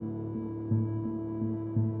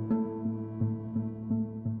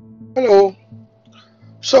Hello.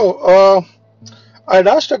 So, I'd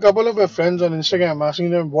asked a couple of my friends on Instagram asking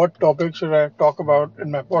them what topics should I talk about in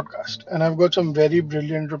my podcast, and I've got some very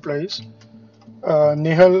brilliant replies.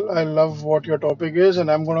 Nehal, I love what your topic is, and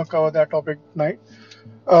I'm going to cover that topic tonight.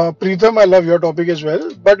 Preetham, I love your topic as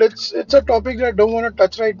well, but it's a topic that I don't want to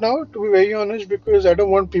touch right now, to be very honest, because I don't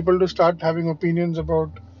want people to start having opinions about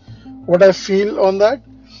what I feel on that.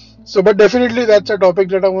 So, but definitely that's a topic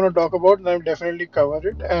that I want to talk about, and I'll definitely cover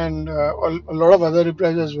it, and a lot of other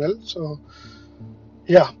replies as well. So,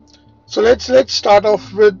 yeah. So let's start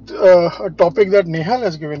off with a topic that Nehal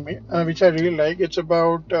has given me, which I really like. It's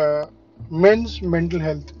about men's mental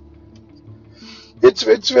health. It's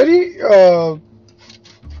very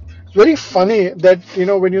funny that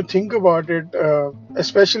when you think about it,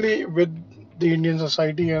 especially with the Indian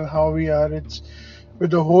society and how we are. It's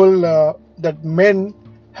with the whole that men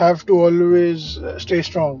have to always stay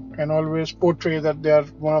strong and always portray that they are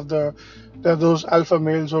they're those alpha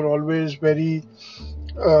males who are always very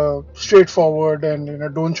straightforward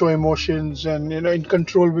and don't show emotions and in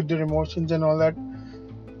control with their emotions and all that.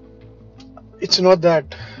 It's not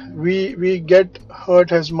that. We get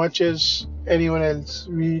hurt as much as anyone else.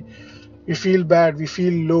 We feel bad, we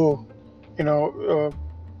feel low. you know uh,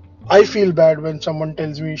 I feel bad when someone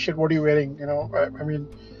tells me, shit, what are you wearing? I mean,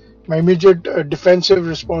 my immediate defensive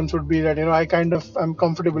response would be that I'm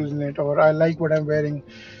comfortable in it, or I like what I'm wearing.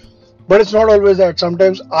 But it's not always that.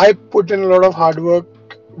 Sometimes I put in a lot of hard work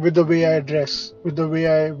with the way I dress, with the way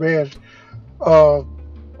I wear. Uh,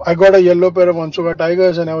 I got a yellow pair of Onsuga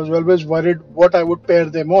Tigers, and I was always worried what I would pair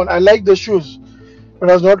them on. I like the shoes,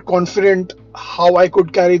 but I was not confident how I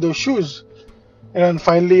could carry those shoes. And then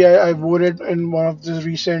finally, I wore it in one of the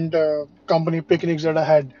recent company picnics that I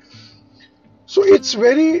had. So it's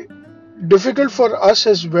very difficult for us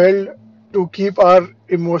as well to keep our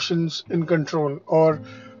emotions in control, or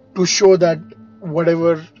to show that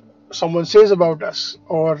whatever someone says about us,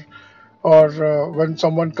 or when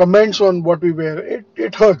someone comments on what we wear,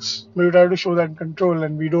 it hurts. We try to show that control,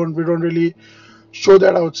 and we don't really show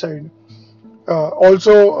that outside.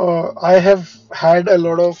 Also, I have had a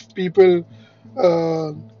lot of people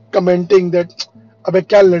uh, commenting that अबे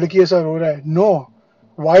क्या लड़की ऐसा रो रहा है. No,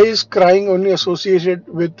 why is crying only associated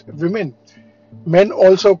with women? Men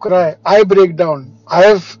also cry. I break down. I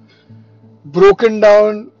have broken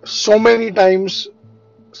down so many times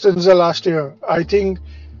since the last year. I think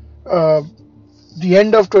uh, the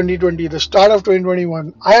end of 2020, the start of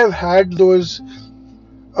 2021, I have had those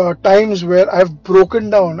times where I've broken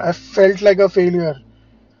down. I felt like a failure,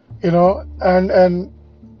 and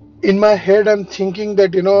in my head I'm thinking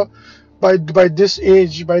that by this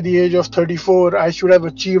age, by the age of 34, I should have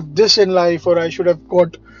achieved this in life, or I should have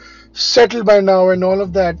got settled by now, and all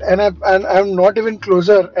of that. And I'm not even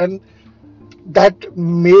closer, and that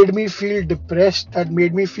made me feel depressed. That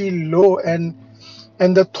made me feel low, and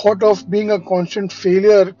the thought of being a constant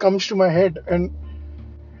failure comes to my head, and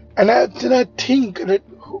then I think that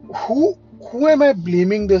who am I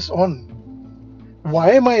blaming this on?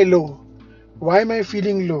 Why am I low? Why am I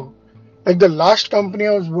feeling low? Like the last company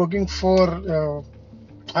I was working for,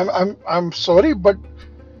 I'm sorry, but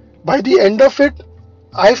by the end of it,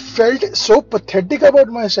 I felt so pathetic about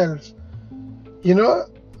myself. You know,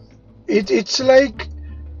 it's like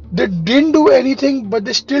they didn't do anything, but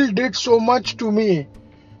they still did so much to me.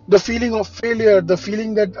 The feeling of failure, the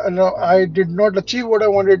feeling that I did not achieve what I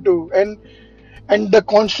wanted to, and the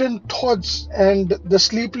constant thoughts and the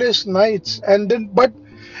sleepless nights, and then but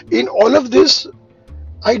in all of this,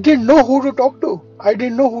 I didn't know who to talk to. I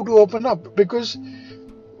didn't know who to open up, because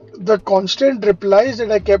the constant replies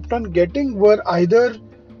that I kept on getting were either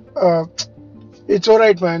uh, it's all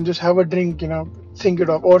right, man, just have a drink, think it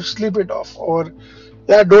off, or sleep it off, or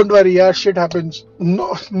yeah, don't worry, yeah, shit happens.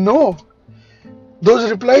 No, no,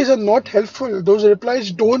 those replies are not helpful. Those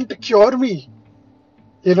replies don't cure me.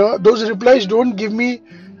 Those replies don't give me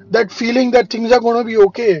that feeling that things are gonna be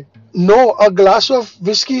okay. No, a glass of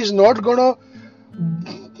whiskey is not gonna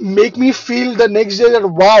make me feel the next day that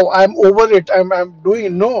wow, I'm over it. I'm doing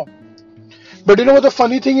it. No. But you know what the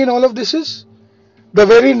funny thing in all of this is? The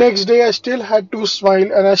very next day I still had to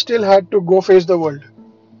smile, and I still had to go face the world.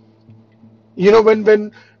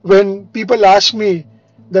 When people ask me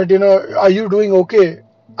that, are you doing okay?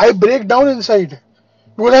 I break down inside.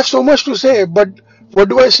 Because I have so much to say, but what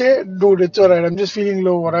do I say? Dude, it's alright. I'm just feeling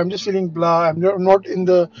low, or I'm just feeling blah. I'm not in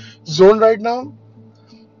the zone right now.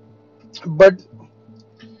 But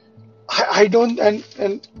I don't, and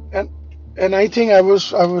I think I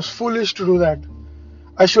was foolish to do that.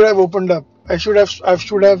 I should have opened up. I should have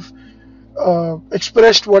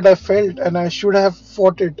expressed what I felt, and I should have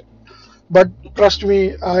fought it. But trust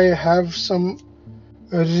me, I have some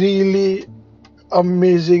really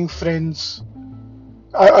amazing friends.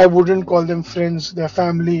 I wouldn't call them friends, they're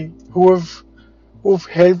family who've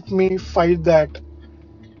helped me fight that.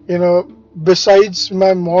 You know, besides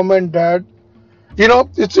my mom and dad,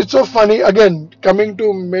 it's so funny. Again, coming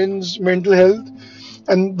to men's mental health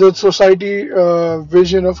and the society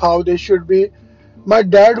vision of how they should be. My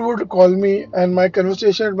dad would call me, and my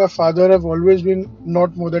conversation with my father have always been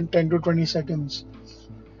not more than 10 to 20 seconds.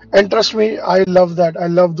 And trust me, I love that. I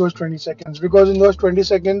love those 20 seconds because in those 20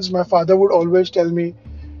 seconds, my father would always tell me,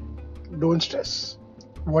 don't stress.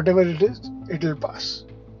 Whatever it is, it'll pass.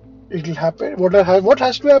 It'll happen. What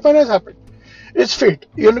has to happen has happened. It's fate.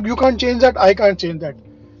 You can't change that. I can't change that.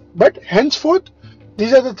 But henceforth,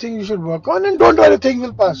 these are the things you should work on, and don't worry, things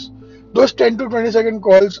will pass. Those 10 to 20-second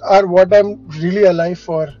calls are what I'm really alive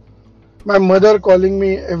for. My mother calling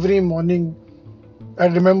me every morning. I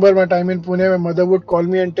remember my time in Pune, my mother would call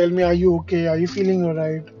me and tell me, are you okay? Are you feeling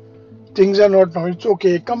alright? Things are not now. It's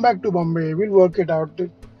okay. Come back to Bombay. We'll work it out.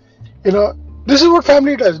 You know, this is what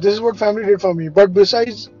family does. This is what family did for me. But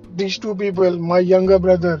besides these two people, my younger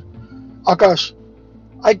brother, Akash,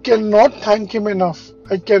 I cannot thank him enough.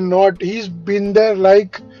 I cannot. He's been there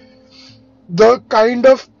like the kind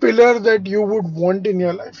of pillar that you would want in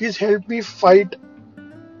your life. He's helped me fight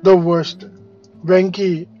the worst.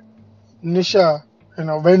 Venki, Nisha,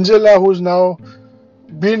 Venzela, who's now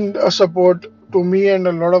been a support to me and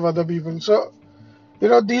a lot of other people. So,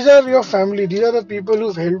 these are your family. These are the people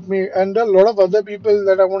who've helped me, and a lot of other people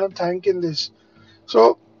that I want to thank in this.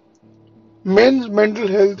 So, men's mental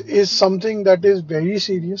health is something that is very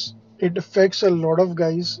serious. It affects a lot of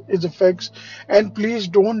guys. It affects, and please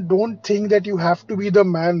don't think that you have to be the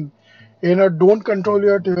man. Don't control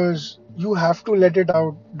your tears. You have to let it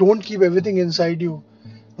out. Don't keep everything inside you.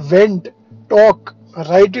 Vent, talk,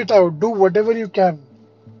 write it out. Do whatever you can.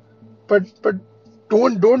 But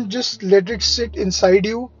don't just let it sit inside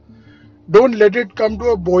you. Don't let it come to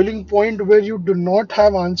a boiling point where you do not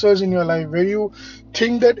have answers in your life, where you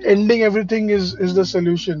think that ending everything is the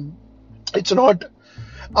solution. It's not.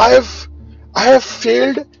 I have I have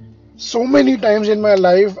failed so many times in my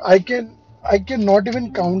life. I cannot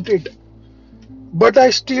even count it. But I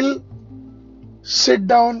still sit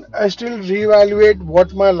down, I still reevaluate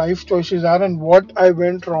what my life choices are and what I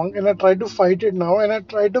went wrong, and I try to fight it now and I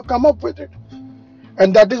try to come up with it.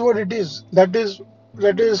 And that is what it is. That is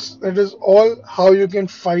all how you can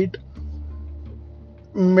fight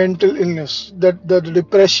mental illness, that the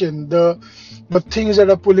depression, the things that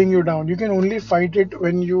are pulling you down. You can only fight it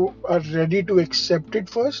when you are ready to accept it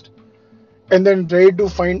first and then ready to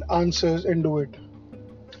find answers and do it.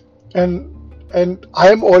 And I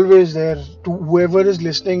am always there to whoever is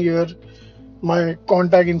listening here. My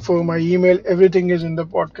contact info, my email, everything is in the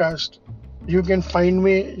podcast. You can find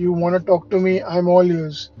me. You want to talk to me, I'm all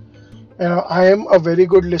ears. I am a very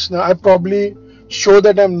good listener. I probably show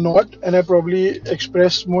that I'm not, and I probably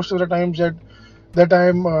express most of the times that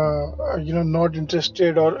I'm not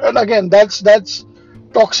interested. Or and again, that's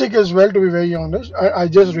toxic as well. To be very honest, I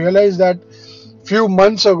just realized that few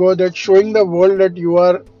months ago that showing the world that you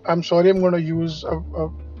are. I'm sorry, I'm going to use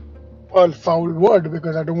a foul word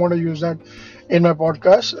because I don't want to use that in my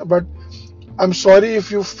podcast, but I'm sorry if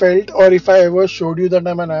you felt or if I ever showed you that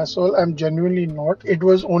I'm an asshole. I'm genuinely not. It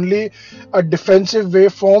was only a defensive way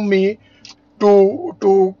for me to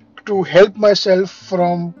to to help myself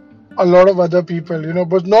from a lot of other people,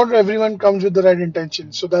 but not everyone comes with the right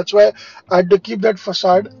intention. So that's why I had to keep that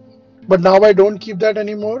facade. But now I don't keep that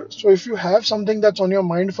anymore. So if you have something that's on your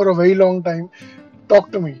mind for a very long time,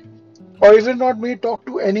 talk to me. Or if it's not me, talk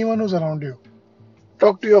to anyone who's around you.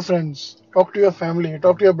 Talk to your friends, talk to your family,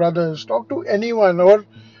 talk to your brothers, talk to anyone, or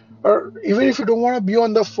even if you don't want to be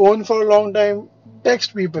on the phone for a long time,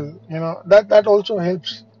 text people. That also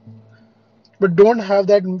helps. But don't have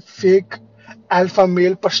that fake alpha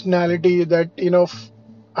male personality that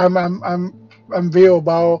I'm way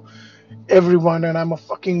above everyone and I'm a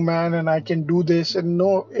fucking man and I can do this. And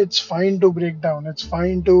no, it's fine to break down. It's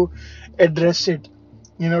fine to address it.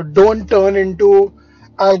 Don't turn into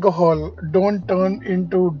alcohol. Don't turn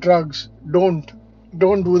into drugs. Don't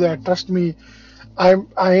do that. Trust me. I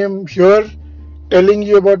am here telling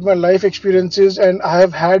you about my life experiences and I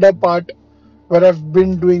have had a part where I've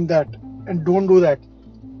been doing that. And don't do that.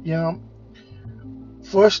 You know,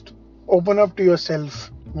 First open up to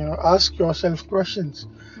yourself. Ask yourself questions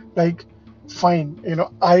like, fine,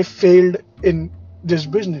 I failed in this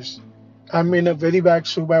business. I'm in a very bad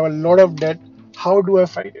soup. I have a lot of debt. How do I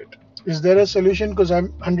fight it? Is there a solution? Because I'm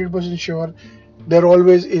 100% sure there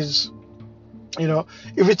always is. You know,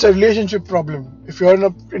 if it's a relationship problem, if you're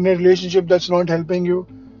in a relationship that's not helping you,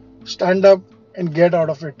 stand up and get out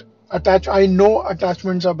of it. I know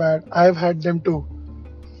attachments are bad. I've had them too.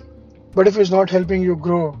 But if it's not helping you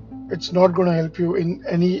grow, it's not going to help you in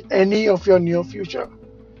any of your near future.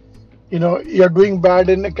 You know, you're doing bad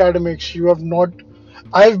in academics. You have not.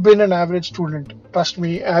 I've been an average student. Trust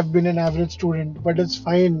me, I've been an average student. But it's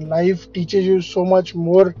fine. Life teaches you so much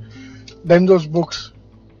more than those books.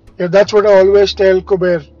 Yeah, that's what I always tell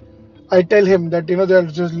Kuber. I tell him that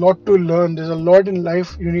there's a lot to learn. There's a lot in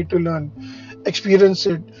life you need to learn. Experience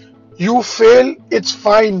it. You fail, it's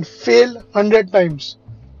fine. Fail 100 times.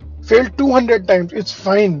 Fail 200 times, it's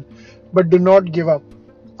fine. But do not give up.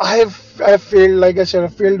 I've failed, like I said,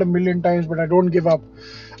 I've failed a million times, but I don't give up.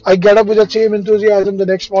 I get up with the same enthusiasm the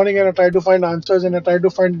next morning and I try to find answers and I try to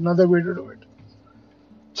find another way to do it.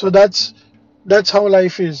 So that's how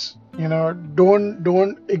life is.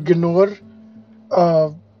 Don't ignore uh,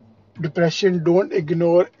 depression. Don't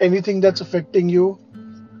ignore anything that's affecting you.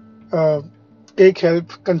 Uh, Take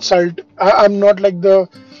help, consult. I'm not the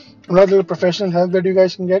professional help that you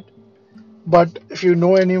guys can get. But if you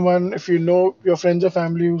know anyone, if you know your friends or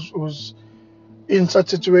family who's in such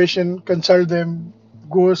situation, consult them.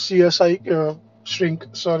 Go see a shrink.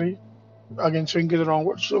 Sorry, again, shrink is the wrong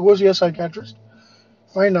word. So go see a psychiatrist.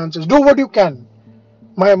 Find answers. Do what you can.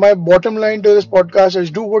 My bottom line to this podcast is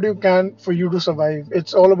do what you can for you to survive.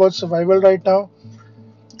 It's all about survival right now.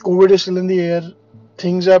 COVID is still in the air.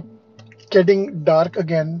 Things are getting dark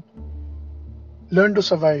again. Learn to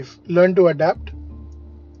survive. Learn to adapt.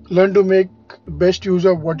 Learn to make best use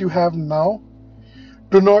of what you have now.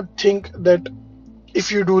 Do not think that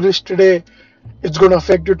if you do this today, it's going to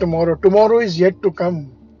affect you tomorrow. Tomorrow is yet to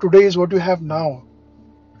come. Today is what you have now.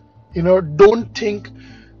 Don't think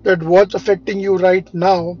that what's affecting you right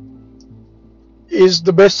now is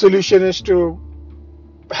the best solution is to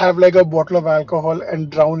have like a bottle of alcohol and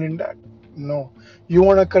drown in that. No. You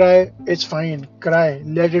want to cry, it's fine. Cry,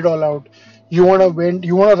 let it all out. You want to vent,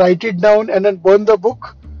 you want to write it down and then burn the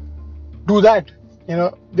book, do that.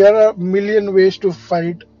 There are a million ways to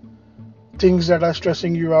fight things that are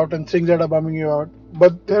stressing you out and things that are bumming you out.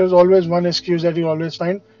 But there is always one excuse that you always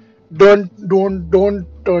find. Don't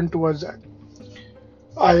turn towards that.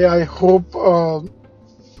 I hope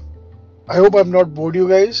I've not bored you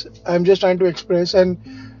guys. I'm just trying to express, and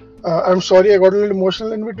I'm sorry I got a little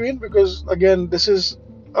emotional in between because again this is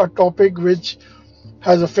a topic which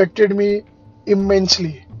has affected me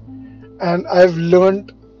immensely, and I've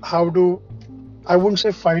learned how to, I wouldn't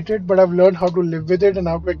say fight it, but I've learned how to live with it and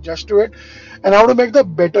how to adjust to it and how to make the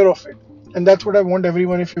better of it. And that's what I want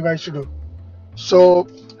everyone of you guys to do. So,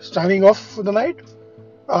 signing off for the night.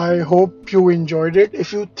 I hope you enjoyed it.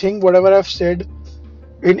 If you think whatever I've said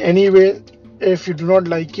in any way, if you do not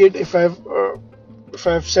like it, if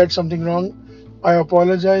I've said something wrong, I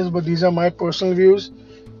apologize. But these are my personal views.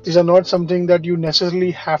 These are not something that you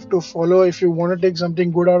necessarily have to follow. If you want to take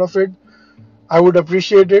something good out of it, I would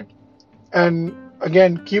appreciate it. And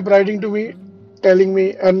again, keep writing to me, telling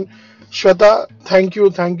me. And Shweta, thank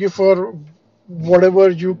you for whatever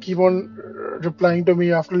you keep on replying to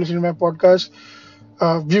me after listening to my podcast.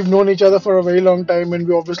 We've known each other for a very long time, and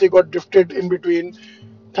we obviously got drifted in between.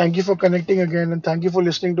 Thank you for connecting again, and thank you for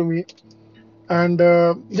listening to me. And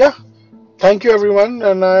yeah, thank you everyone.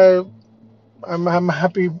 And I'm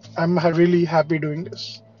happy. I'm really happy doing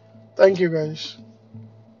this. Thank you guys.